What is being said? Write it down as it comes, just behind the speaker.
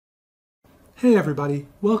Hey everybody,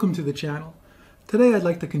 welcome to the channel. Today I'd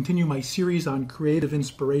like to continue my series on creative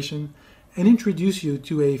inspiration and introduce you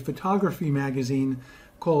to a photography magazine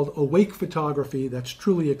called Awake Photography that's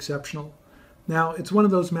truly exceptional. Now, it's one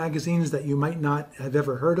of those magazines that you might not have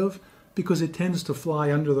ever heard of because it tends to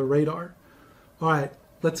fly under the radar. All right,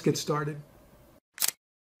 let's get started.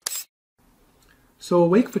 So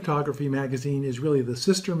Awake Photography magazine is really the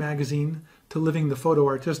sister magazine to Living the Photo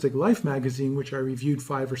Artistic Life magazine, which I reviewed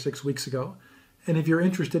 5 or 6 weeks ago. And if you're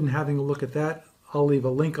interested in having a look at that, I'll leave a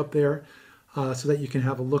link up there so that you can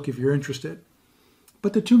have a look if you're interested.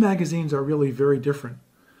 But the two magazines are really very different.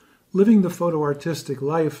 Living the Photo Artistic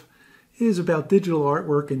Life is about digital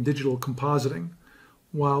artwork and digital compositing,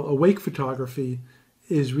 while Awake Photography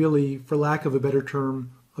is really, for lack of a better term,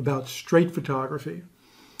 about straight photography.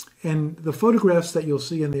 And the photographs that you'll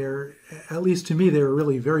see in there, at least to me, they're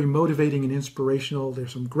really very motivating and inspirational.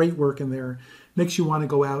 There's some great work in there. Makes you want to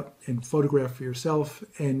go out and photograph for yourself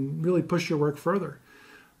and really push your work further.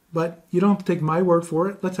 But you don't have to take my word for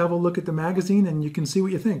it. Let's have a look at the magazine and you can see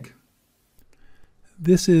what you think.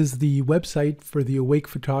 This is the website for the Awake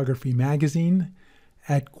Photography magazine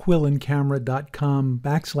at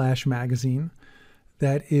quillandcamera.com/magazine.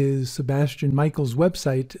 That is Sebastian Michaels'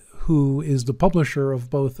 website, who is the publisher of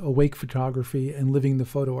both Awake Photography and Living the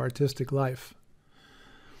Photo Artistic Life.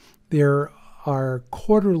 There are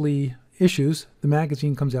quarterly issues. The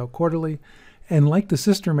magazine comes out quarterly, and like the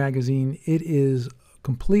sister magazine, it is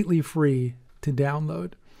completely free to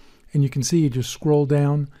download. And you can see, you just scroll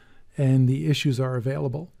down and the issues are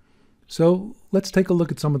available. So let's take a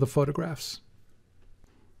look at some of the photographs.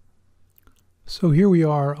 So here we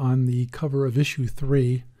are on the cover of issue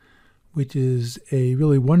 3, which is a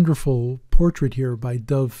really wonderful portrait here by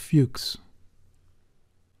Dove Fuchs.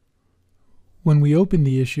 When we open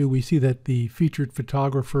the issue, we see that the featured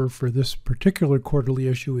photographer for this particular quarterly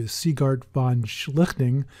issue is Sigurd von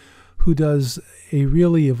Schlichting, who does a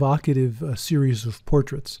really evocative series of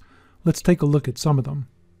portraits. Let's take a look at some of them.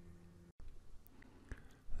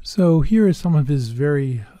 So here is some of his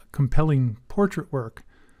very compelling portrait work.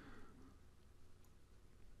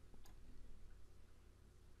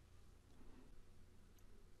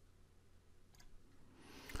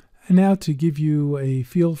 And now to give you a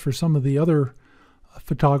feel for some of the other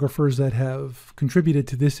photographers that have contributed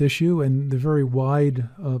to this issue and the very wide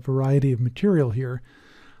variety of material here,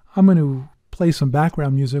 I'm going to play some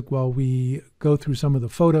background music while we go through some of the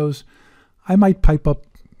photos. I might pipe up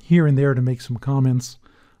here and there to make some comments,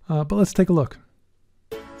 but let's take a look.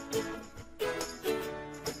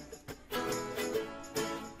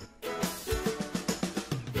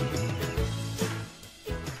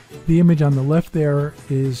 The image on the left there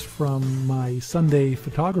is from my Sunday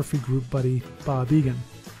photography group buddy, Bob Egan.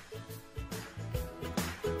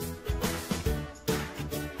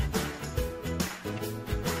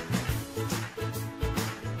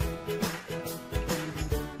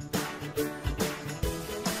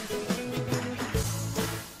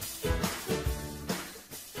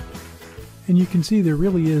 And you can see there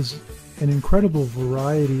really is an incredible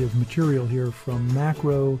variety of material here, from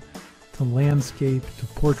macro to landscape to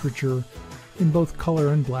portraiture, in both color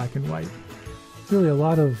and black and white. Really a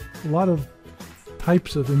lot of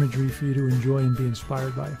types of imagery for you to enjoy and be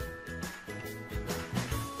inspired by.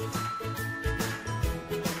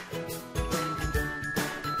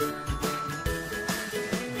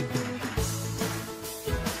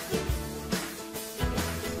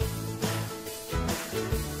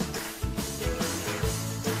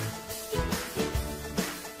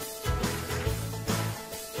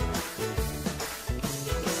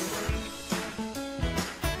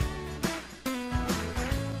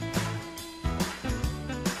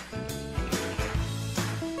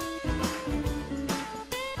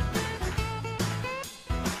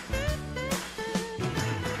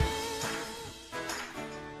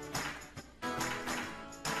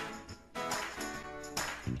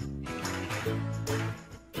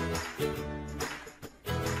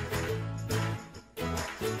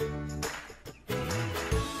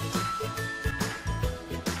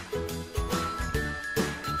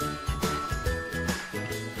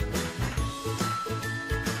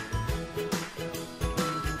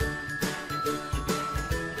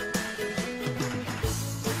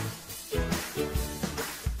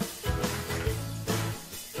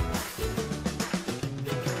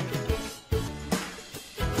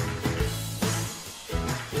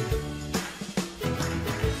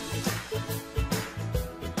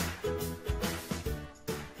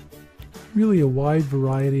 Really a wide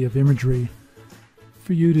variety of imagery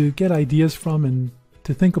for you to get ideas from and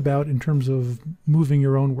to think about in terms of moving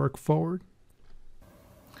your own work forward.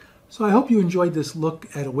 So I hope you enjoyed this look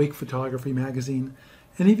at Awake Photography magazine.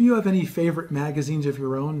 And if you have any favorite magazines of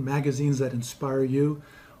your own, magazines that inspire you,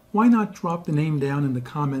 why not drop the name down in the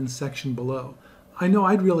comments section below? I know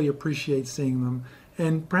I'd really appreciate seeing them,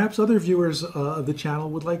 and perhaps other viewers of the channel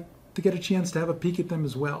would like to get a chance to have a peek at them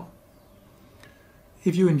as well.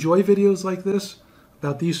 If you enjoy videos like this,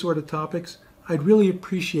 about these sort of topics, I'd really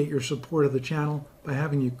appreciate your support of the channel by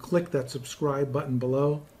having you click that subscribe button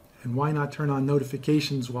below, and why not turn on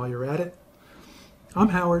notifications while you're at it? I'm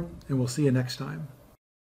Howard, and we'll see you next time.